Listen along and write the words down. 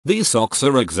These socks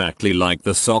are exactly like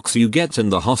the socks you get in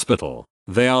the hospital.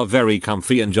 They are very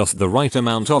comfy and just the right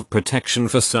amount of protection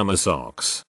for summer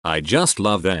socks. I just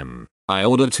love them. I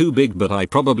ordered too big, but I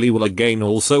probably will again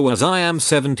also, as I am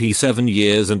 77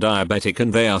 years and diabetic,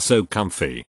 and they are so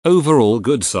comfy. Overall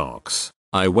good socks.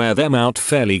 I wear them out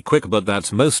fairly quick, but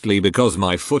that's mostly because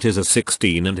my foot is a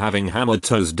 16 and having hammered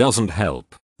toes doesn't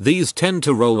help. These tend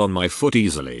to roll on my foot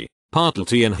easily,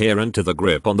 partly inherent to the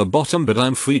grip on the bottom, but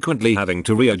I'm frequently having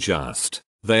to readjust.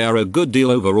 They are a good deal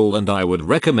overall and I would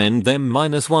recommend them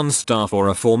 -1 star for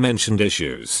aforementioned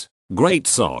issues. Great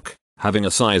sock. Having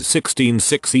a size 16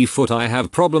 6E foot, I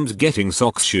have problems getting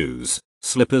socks, shoes,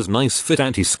 slippers, nice fit,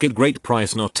 anti-skid, great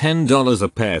price, not $10 a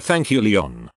pair, thank you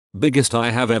Leon. Biggest I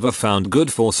have ever found,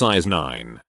 good for size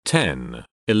 9, 10,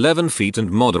 11 feet and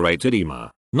moderate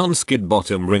edema. Non-skid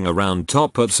bottom, ring around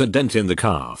top, puts a dent in the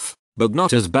calf, but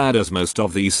not as bad as most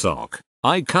of these sock.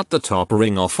 I cut the top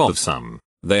ring off of some.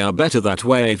 They are better that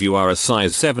way if you are a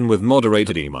size 7 with moderate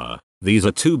edema. These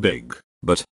are too big,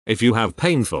 but if you have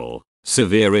painful,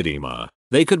 severe edema,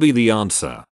 they could be the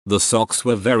answer. The socks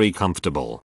were very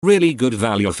comfortable. Really good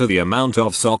value for the amount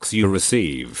of socks you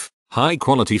receive. High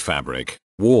quality fabric,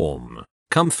 warm,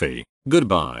 comfy.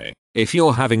 Goodbye. If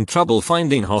you're having trouble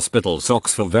finding hospital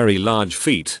socks for very large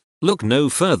feet, look no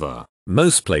further.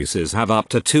 Most places have up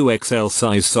to 2XL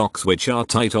size socks which are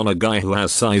tight on a guy who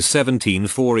has size 17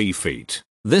 4E feet.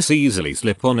 This easily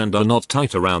slip on and are not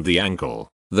tight around the ankle.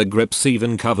 The grips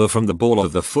even cover from the ball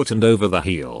of the foot and over the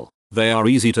heel. They are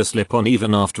easy to slip on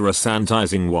even after a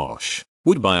sanitizing wash.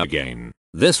 Would buy again.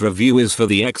 This review is for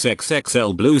the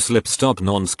XXXL blue slip stop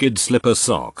non-skid slipper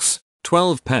socks.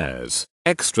 12 pairs.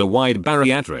 Extra wide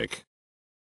bariatric.